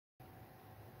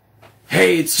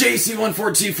Hey, it's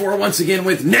JC1424 once again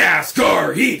with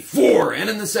NASCAR Heat 4, and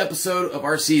in this episode of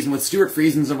our season with Stewart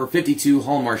Friesen's number 52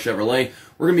 Hallmark Chevrolet,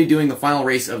 we're going to be doing the final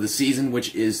race of the season,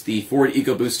 which is the Ford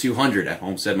EcoBoost 200 at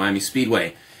Homestead-Miami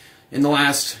Speedway. In the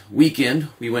last weekend,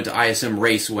 we went to ISM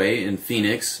Raceway in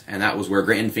Phoenix, and that was where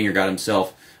Grant Enfinger got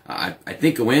himself, I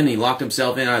think, a win. He locked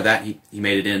himself in. Out of that, he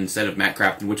made it in instead of Matt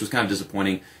Crafton, which was kind of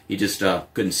disappointing. He just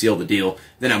couldn't seal the deal.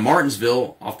 Then at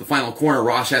Martinsville, off the final corner,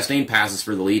 Chastain passes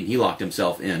for the lead, and he locked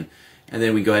himself in. And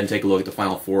then we go ahead and take a look at the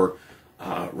final four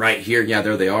right here. Yeah,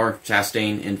 there they are.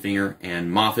 Chastain, Enfinger,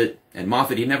 and Moffitt. And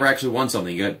Moffitt, he never actually won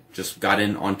something. He just got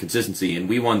in on consistency. And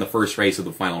we won the first race of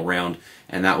the final round,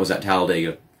 and that was at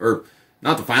Talladega. Or,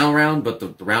 not the final round, but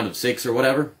the round of 6 or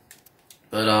whatever.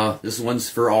 But this one's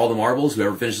for all the marbles.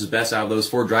 Whoever finishes best out of those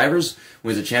 4 drivers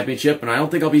wins a championship. And I don't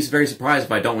think I'll be very surprised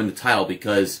if I don't win the title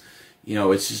because, you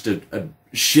know, it's just a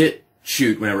shit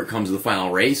shoot whenever it comes to the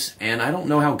final race. And I don't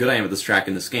know how good I am at this track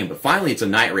in this game. But finally, it's a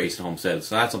night race at Homestead,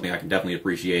 so that's something I can definitely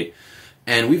appreciate.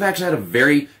 And we've actually had a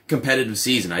very competitive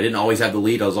season. I didn't always have the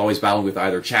lead. I was always battling with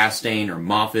either Chastain or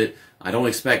Moffitt. I don't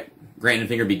expect Grant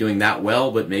Enfinger to be doing that well,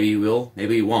 but maybe he will,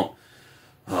 maybe he won't.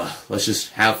 Let's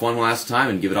just have fun last time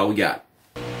and give it all we got.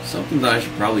 Something that I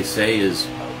should probably say is,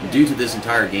 due to this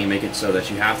entire game making it so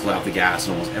that you have to let out the gas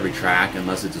on almost every track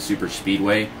unless it's a super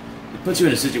speedway, it puts you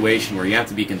in a situation where you have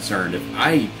to be concerned. If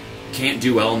I can't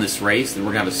do well in this race, then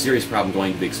we're going to have a serious problem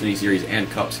going to the Xfinity Series and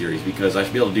Cup Series because I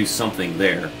should be able to do something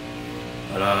there.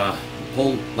 But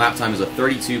pole lap time is a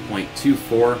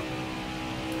 32.24.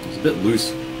 It's a bit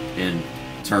loose in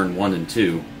turn 1 and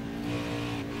 2.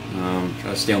 Try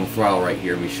to stay on the throttle right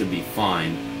here and we should be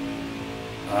fine.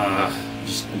 I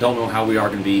don't know how we are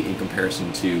going to be in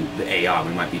comparison to the AI.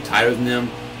 We might be tighter than them.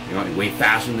 We might be way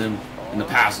faster than them. In the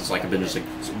past, it's like I've been just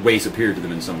like way superior to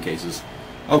them in some cases.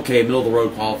 Okay, middle of the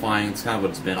road qualifying. It's kind of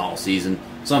what it's been all season.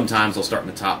 Sometimes I'll start in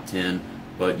the top 10,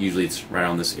 but usually it's right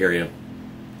around this area.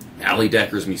 Ali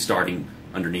Decker's me starting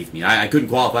underneath me. I couldn't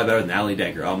qualify better than Ali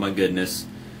Decker. Oh my goodness.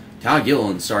 Ty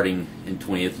Gilliland starting in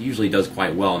 20th usually does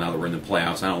quite well now that we're in the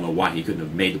playoffs. I don't know why he couldn't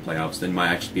have made the playoffs. Then he might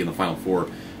actually be in the final 4.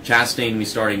 Chastain me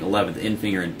starting 11th,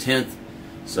 Enfinger in 10th,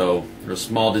 so they're a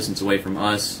small distance away from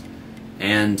us.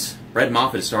 And Brett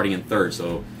Moffitt is starting in 3rd,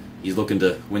 so he's looking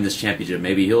to win this championship.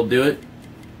 Maybe he'll do it,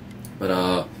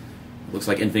 but looks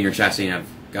like Enfinger and Chastain have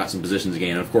got some positions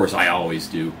again, and of course I always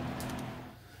do.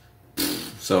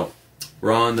 So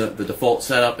we're on the default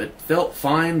setup. It felt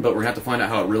fine, but we're going to have to find out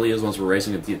how it really is once we're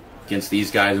racing against these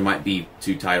guys who might be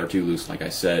too tight or too loose, like I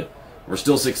said. We're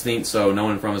still 16th, so no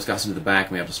one in front of us got into the back,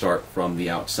 and we have to start from the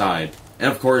outside.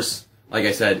 And of course, like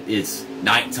I said, it's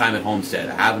nighttime at Homestead.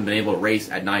 I haven't been able to race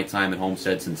at nighttime at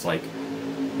Homestead since, like,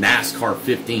 NASCAR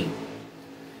 15.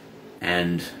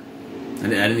 And I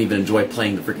didn't even enjoy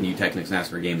playing the freaking Technics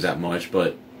NASCAR games that much,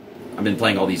 but I've been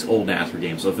playing all these old NASCAR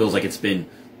games, so it feels like it's been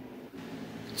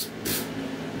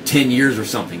 10 years or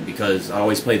something, because I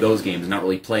always play those games and not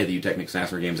really play the Technics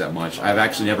NASCAR games that much. I've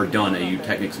actually never done a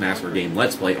Technics NASCAR game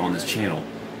Let's Play on this channel.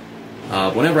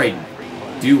 Whenever I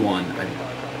do one,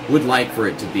 I would like for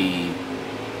it to be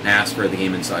NASCAR the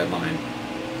Game Inside Line.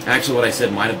 Actually, what I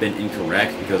said might have been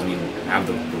incorrect, because I mean, I have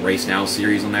the Race Now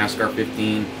series on NASCAR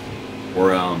 15,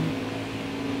 or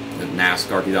the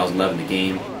NASCAR 2011 the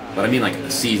game, but I mean like a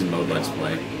season mode Let's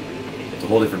Play. It's a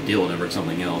whole different deal whenever it's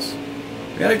something else.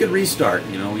 We got a good restart.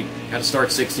 You know, we had to start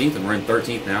 16th and we're in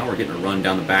 13th now. We're getting a run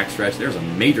down the backstretch. There's a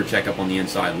major checkup on the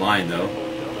inside line, though.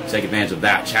 Take advantage of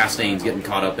that. Chastain's getting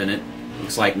caught up in it.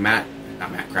 Looks like not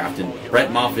Matt Crafton,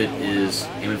 Brett Moffitt is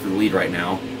aiming for the lead right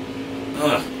now.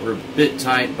 We're a bit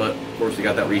tight, but of course we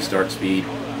got that restart speed.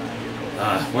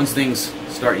 Once things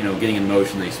start, you know, getting in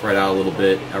motion, they spread out a little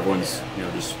bit. Everyone's, you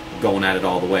know, just going at it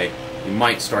all the way. You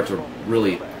might start to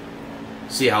really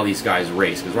see how these guys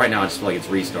race, because right now I just feel like it's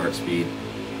restart speed.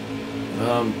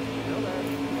 I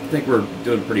think we're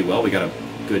doing pretty well. We got a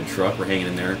good truck. We're hanging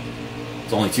in there.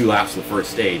 It's only 2 laps of the first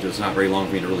stage, so it's not very long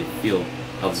for me to really feel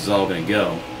how this is all going to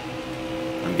go.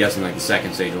 I'm guessing like the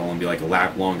second stage will only be like a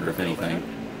lap longer, if anything.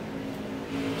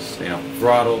 Stay off the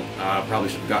throttle. Probably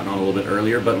should have gotten on a little bit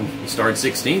earlier, but we started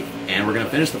 16th, and we're going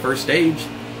to finish the first stage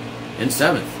in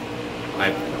 7th.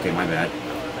 Okay, my bad.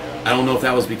 I don't know if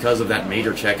that was because of that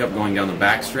major checkup going down the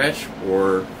backstretch,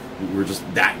 or we were just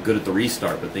that good at the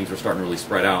restart, but things were starting to really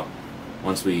spread out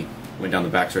once we went down the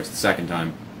backstretch the second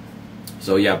time.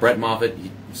 So yeah, Brett Moffitt,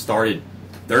 he started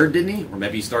 3rd, didn't he? Or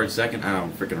maybe he started 2nd? I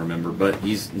don't freaking remember, but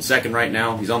he's in 2nd right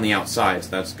now. He's on the outside,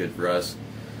 so that's good for us.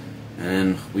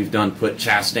 And we've done put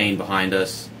Chastain behind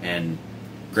us and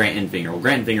Grant Enfinger. Well,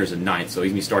 Grant Enfinger's in 9th, so he's going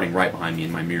to be starting right behind me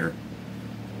in my mirror.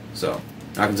 So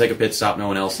I can take a pit stop, no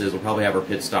one else is. We'll probably have our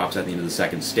pit stops at the end of the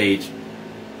second stage.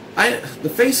 The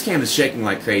face cam is shaking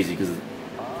like crazy because of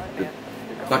the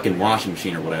fucking washing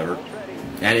machine or whatever,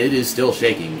 and it is still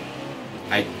shaking.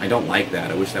 I don't like that.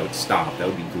 I wish that would stop. That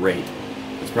would be great.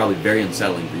 It's probably very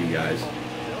unsettling for you guys.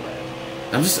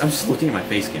 I'm just looking at my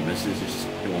face cam.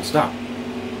 It won't stop.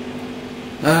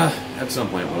 At some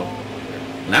point it will.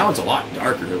 Now it's a lot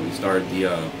darker. We started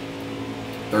the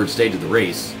third stage of the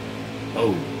race.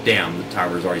 Oh damn! The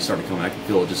tires already started coming. I can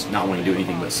feel it just not wanting to do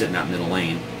anything but sit in that middle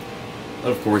lane.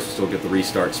 But of course, we still get the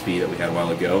restart speed that we had a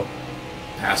while ago.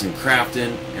 Passing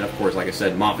Crafton, and of course, like I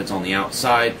said, Moffitt's on the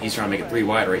outside. He's trying to make it 3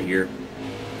 wide right here.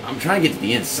 I'm trying to get to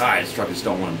the inside. This truck just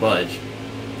don't want to budge.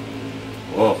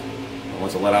 Whoa.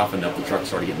 Once I let off enough, the truck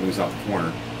started getting loose off the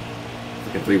corner.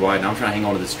 Freaking 3 wide. Now I'm trying to hang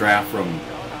on to this draft from...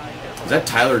 Is that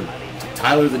Tyler?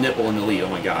 Tyler the Nipple in the lead. Oh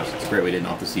my gosh, that's a great way to end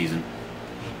off the season.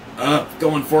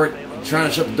 Going for it. Trying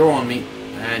to shut the door on me.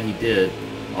 And he did.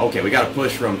 Okay, we got a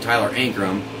push from Tyler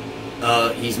Ankrum.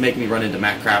 He's making me run into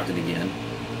Matt Crafton again.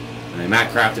 I mean,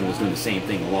 Matt Crafton was doing the same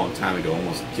thing a long time ago.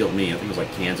 Almost killed me. I think it was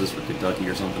like Kansas or Kentucky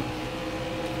or something.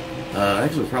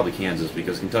 Actually, it was probably Kansas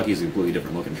because Kentucky is a completely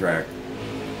different looking track.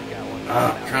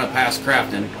 Trying to pass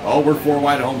Crafton. Oh, we're 4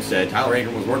 wide at Homestead. Tyler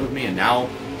Ankrum was working with me, and now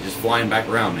he's just flying back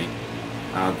around me.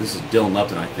 This is Dylan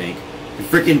Lupton, I think.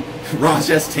 Freaking Ross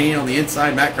Chastain on the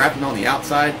inside, Matt Crafton on the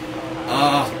outside.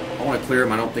 I want to clear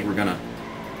him. I don't think we're gonna.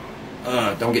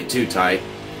 Don't get too tight.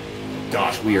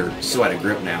 Gosh, we are so out of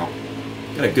grip now.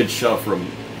 Got a good shove from,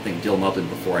 I think, Dylan Lupton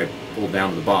before I pulled down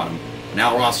to the bottom.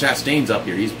 Now Ross Chastain's up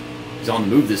here. He's on the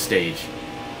move this stage.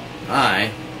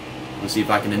 Let's see if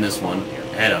I can end this one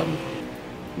ahead of him.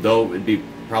 Though it'd be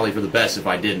probably for the best if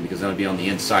I didn't, because then I'd be on the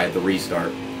inside of the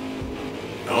restart.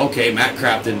 Okay, Matt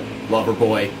Crafton, lover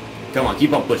boy. Come on,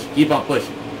 keep on pushing, keep on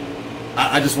pushing.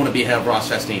 I just want to be ahead of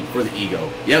Ross Chastain for the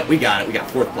ego. Yep, we got it. We got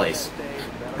 4th place.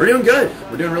 We're doing good.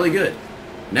 We're doing really good.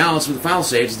 Now, it's for the final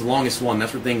stage. It's the longest one.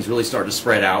 That's where things really start to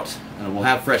spread out. We'll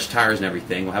have fresh tires and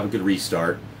everything. We'll have a good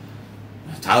restart.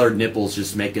 Tyler Nipple's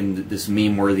just making this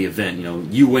meme-worthy event. You know,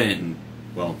 you win it, and,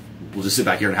 well, we'll just sit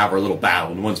back here and have our little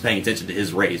battle. No one's paying attention to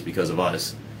his race because of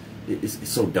us. It's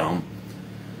so dumb.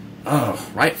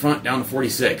 Right front down to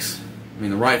 46. I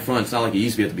mean, the right front, it's not like it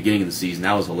used to be at the beginning of the season.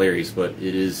 That was hilarious, but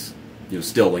it is, you know,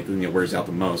 still like the thing that wears out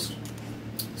the most.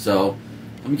 So,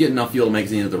 I'm getting enough fuel to make it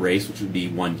to the end of the race, which would be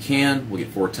 1 can. We'll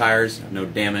get 4 tires, have no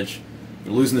damage.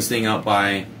 We're losing this thing out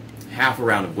by half a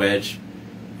round of wedge,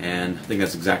 and I think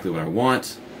that's exactly what I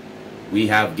want. We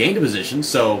have gained a position,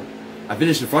 so I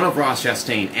finished in front of Ross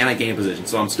Chastain, and I gained a position,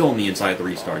 so I'm still on the inside of the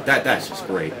restart. That's just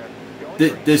great.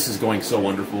 This is going so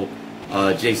wonderful.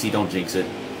 JC, don't jinx it.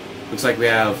 Looks like we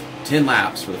have 10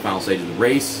 laps for the final stage of the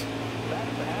race.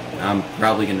 I'm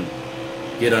probably going to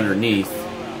get underneath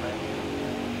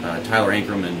Tyler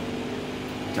Ankrum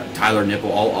and Tyler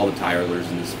Nipple, all the Tylers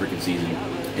in this freaking season.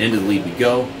 Into the lead we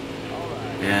go.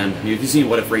 And if you've seen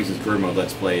What If Racing's career mode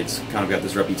Let's Play, it's kind of got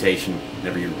this reputation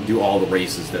whenever you do all the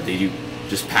races that they do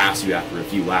just pass you after a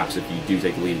few laps if you do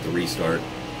take the lead at the restart.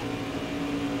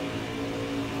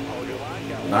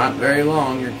 Not very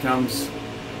long. Here comes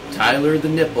Tyler the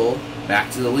Nipple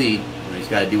back to the lead. He's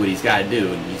got to do what he's got to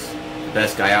do, and he's the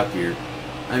best guy out here.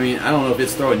 I mean, I don't know if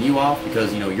it's throwing you off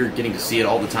because, you know, you're getting to see it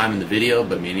all the time in the video,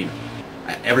 but I mean,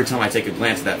 every time I take a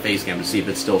glance at that face cam to see if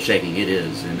it's still shaking, it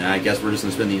is. And I guess we're just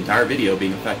going to spend the entire video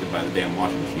being affected by the damn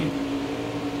washing machine.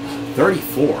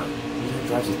 34. Who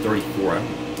drives a 34?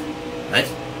 That's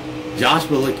Josh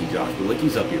Balicki. Josh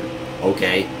Balicki's up here.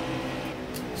 Okay.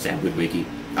 Sam Goodwicki.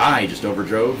 He just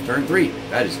overdrove turn 3.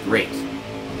 That is great.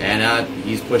 And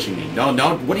he's pushing me. No,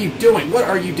 what are you doing? What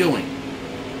are you doing?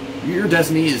 Your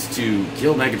destiny is to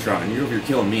kill Megatron, and you're over here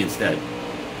killing me instead.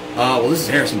 Well, this is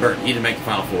Harrison Burton. He didn't make the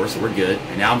Final Four, so we're good.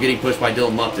 And now I'm getting pushed by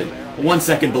Dylan Lupton. 1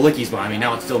 second, Balicki's behind me.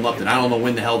 Now it's Dylan Lupton. I don't know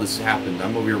when the hell this happened.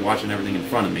 I'm over here watching everything in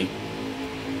front of me.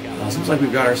 Seems like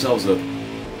we've got ourselves a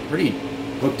pretty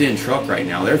hooked-in truck right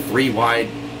now. They're 3 wide.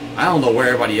 I don't know where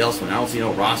everybody else went. I don't see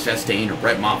no Ross Chastain or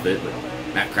Brett Moffitt, but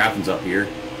Matt Crafton's up here.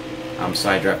 I'm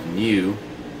side drafting you.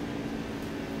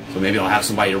 So maybe I'll have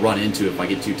somebody to run into if I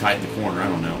get too tight in the corner. I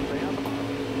don't know.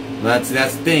 That's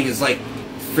the thing. It's like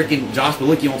freaking Josh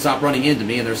Balicki won't stop running into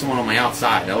me, and there's someone on my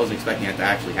outside. I wasn't expecting that to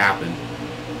actually happen.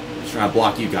 I'm just trying to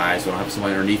block you guys so I don't have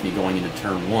somebody underneath me going into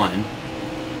turn 1.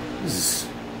 This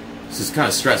is kind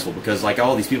of stressful because like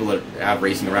all these people that have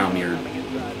racing around me are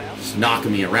just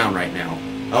knocking me around right now.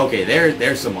 Okay,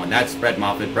 there's someone. That's Brett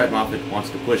Moffitt. Brett Moffitt wants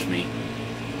to push me.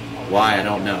 Why, I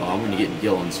don't know. I'm going to get in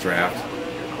Gillen's draft.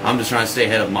 I'm just trying to stay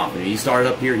ahead of Moffitt. He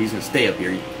started up here. He's going to stay up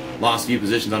here. He lost a few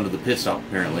positions under the pit stop,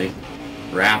 apparently.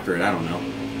 Or after it, I don't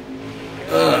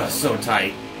know. So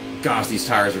tight. Gosh, these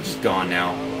tires are just gone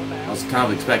now. I was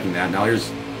kind of expecting that. Now here's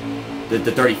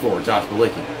the 34, Josh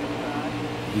Bilicki.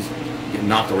 He's getting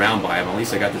knocked around by him. At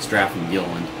least I got this draft from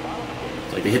Gilliland.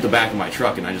 It's like they hit the back of my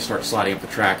truck and I just start sliding up the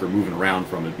track or moving around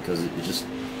from it because it just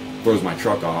throws my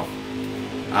truck off.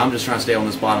 I'm just trying to stay on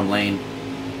this bottom lane.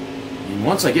 And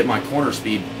once I get my corner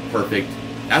speed perfect,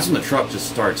 that's when the truck just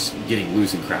starts getting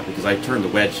loose and crap because I turned the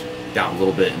wedge down a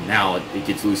little bit and now it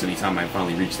gets loose anytime I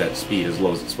finally reach that speed as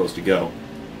low as it's supposed to go.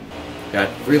 Got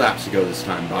 3 laps to go this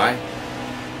time by.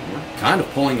 We're kind of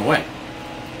pulling away.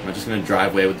 Am I just going to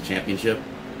drive away with the championship?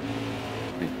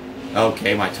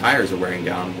 Okay, my tires are wearing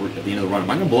down. We're at the end of the run. Am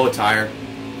I going to blow a tire?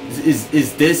 Is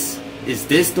this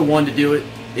the one to do it?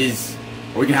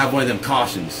 Are we going to have one of them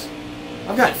cautions?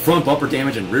 I've got front bumper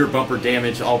damage and rear bumper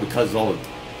damage all because of all the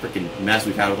freaking mess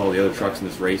we've had with all the other trucks in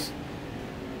this race.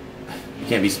 You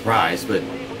can't be surprised, but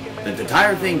the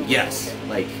tire thing, yes.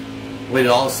 Like, waited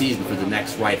all season for the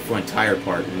next right front tire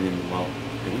part, and then, well,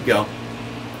 here we go.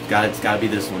 It's got to be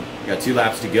this one. We got 2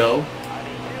 laps to go,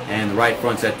 and the right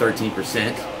front's at 13%.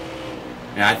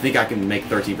 And I think I can make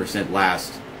 13%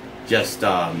 last just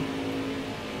a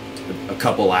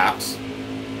couple laps.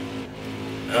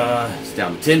 It's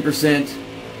down to 10%.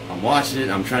 I'm watching it.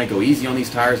 I'm trying to go easy on these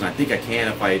tires, and I think I can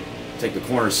if I take the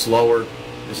corners slower.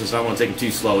 It's just I don't want to take them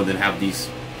too slow and then have these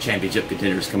championship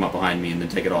contenders come up behind me and then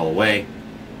take it all away.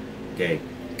 Okay.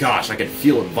 Gosh, I can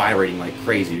feel it vibrating like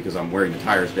crazy because I'm wearing the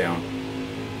tires down.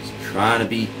 Just trying to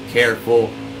be careful.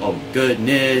 Oh,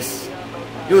 goodness.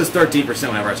 It was 13%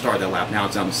 whenever I started that lap. Now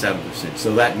it's down to 7%.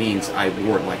 So that means I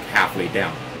wore it like halfway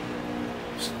down.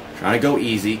 Just trying to go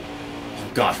easy.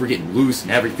 Oh, gosh, we're getting loose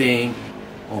and everything.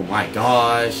 Oh, my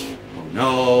gosh. Oh,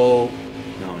 no.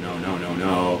 No, no, no, no,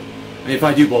 no. I mean, if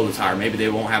I do blow the tire, maybe they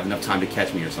won't have enough time to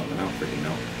catch me or something. I don't freaking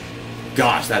know.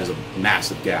 Gosh, that is a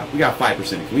massive gap. We got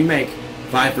 5%. Can we make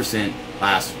 5%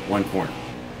 last one corner?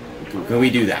 Can we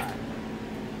do that?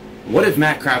 What if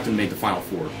Matt Crafton made the final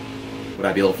 4? Would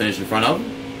I be able to finish in front of him?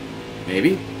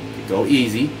 Maybe. Go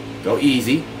easy. Go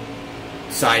easy.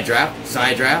 Side draft.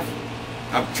 Side draft.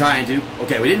 I'm trying to.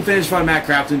 Okay, we didn't finish in front of Matt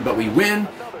Crafton, but we win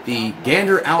the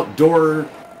Gander Outdoor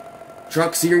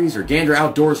Truck Series, or Gander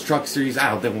Outdoors Truck Series. I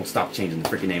don't think we'll stop changing the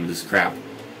freaking name of this crap.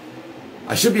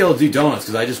 I should be able to do donuts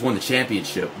because I just won the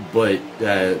championship, but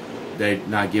they're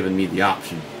not giving me the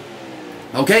option.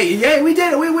 Okay, yay, we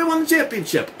did it. We won the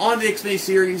championship on the Xfinity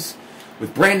Series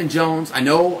with Brandon Jones. I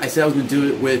know I said I was going to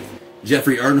do it with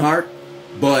Jeffrey Earnhardt,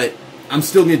 but I'm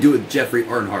still going to do it with Jeffrey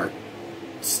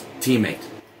Earnhardt's teammate.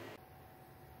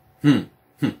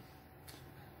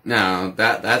 Now,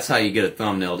 that's how you get a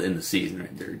thumbnail to end the season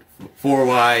right there. 4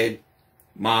 wide,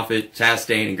 Moffitt,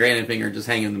 Chastain, and Grant Enfinger just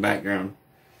hanging in the background.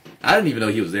 I didn't even know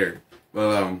he was there.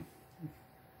 But,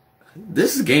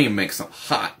 this game makes some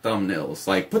hot thumbnails.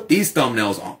 Like, put these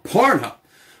thumbnails on Pornhub.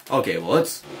 Okay, well,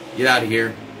 let's get out of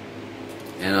here.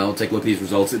 And I'll take a look at these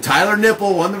results. Tyler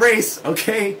Nipple won the race.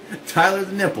 Okay, Tyler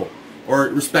the Nipple. Or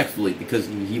respectfully, because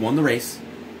he won the race.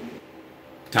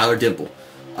 Tyler Dimple.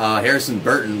 Harrison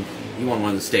Burton, he won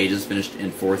one of the stages, finished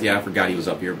in 4th. Yeah, I forgot he was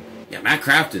up here. Yeah, Matt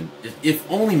Crafton. If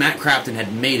only Matt Crafton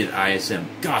had made it ISM.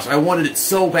 Gosh, I wanted it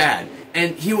so bad.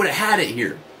 And he would have had it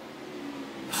here.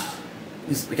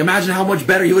 Like, imagine how much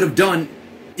better he would have done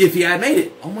if he had made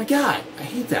it. Oh my god, I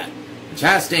hate that. And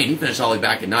Chastain, he finished all the way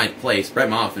back in 9th place. Brett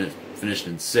Moffitt finished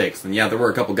in 6th. And yeah, there were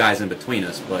a couple guys in between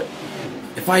us, but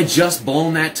if I had just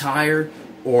blown that tire,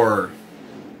 or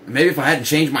maybe if I hadn't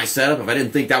changed my setup, if I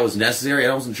didn't think that was necessary,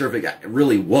 I wasn't sure if it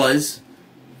really was.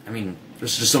 I mean,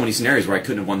 there's just so many scenarios where I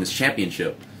couldn't have won this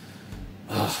championship.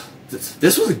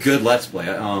 This was a good Let's Play.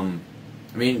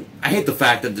 I mean, I hate the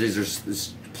fact that there's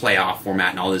this playoff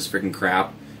format and all this freaking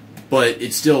crap, but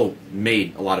it still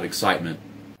made a lot of excitement.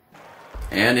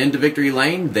 And into victory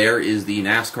lane, there is the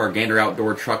NASCAR Gander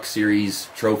Outdoor Truck Series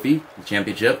trophy, the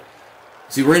championship.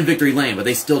 See, we're in victory lane, but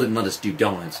they still didn't let us do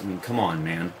donuts. I mean, come on,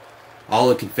 man. All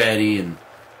the confetti, and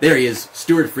there he is,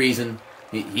 Stewart Friesen.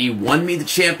 He won me the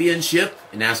championship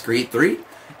in NASCAR Heat 3,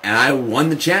 and I won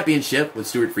the championship with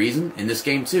Stewart Friesen in this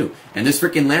game too. And this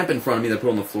freaking lamp in front of me that I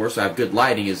put on the floor so I have good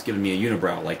lighting is giving me a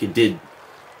unibrow like it did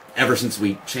ever since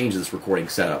we changed this recording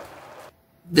setup.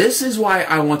 This is why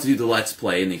I want to do the Let's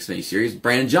Play in the Xfinity Series.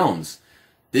 Brandon Jones.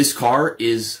 This car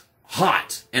is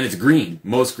hot, and it's green.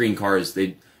 Most green cars,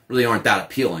 they really aren't that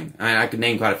appealing. I could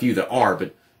name quite a few that are,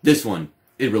 but this one,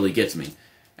 it really gets me.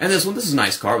 And this is a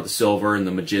nice car with the silver and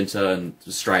the magenta and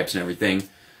the stripes and everything.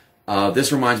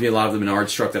 This reminds me a lot of the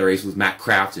Menards truck that I raced with Matt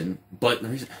Crafton, but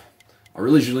I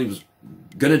originally was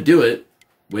going to do it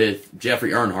with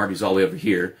Jeffrey Earnhardt, who's all the way over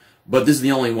here, but this is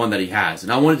the only one that he has.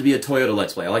 And I want it to be a Toyota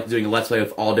Let's Play. I like doing a Let's Play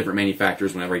with all different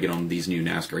manufacturers whenever I get on these new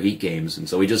NASCAR Heat games. And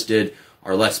so we just did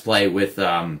our Let's Play with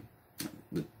the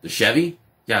Chevy.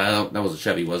 Yeah, that was a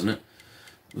Chevy, wasn't it?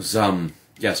 It was,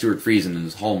 yeah, Stewart Friesen in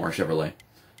his Hallmark Chevrolet.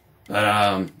 But,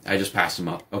 I just passed him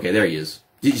up. Okay, there he is.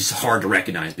 He's hard to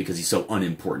recognize because he's so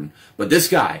unimportant. But this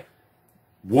guy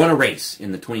won a race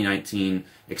in the 2019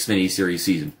 Xfinity Series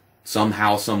season.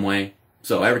 Somehow, some way.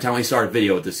 So every time we start a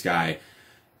video with this guy,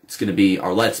 it's going to be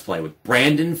our Let's Play with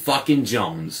Brandon fucking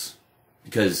Jones.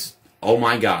 Because, oh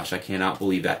my gosh, I cannot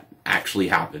believe that actually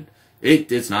happened.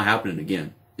 It's not happening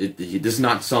again. This is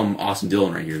not some Austin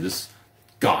Dillon right here.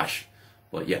 Gosh.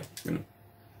 But yeah, I'm going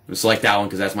to select that one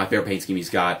because that's my favorite paint scheme he's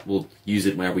got. We'll use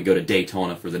it whenever we go to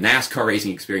Daytona for the NASCAR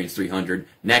Racing Experience 300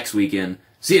 next weekend.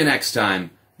 See you next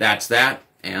time. That's that,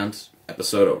 and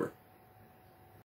episode over.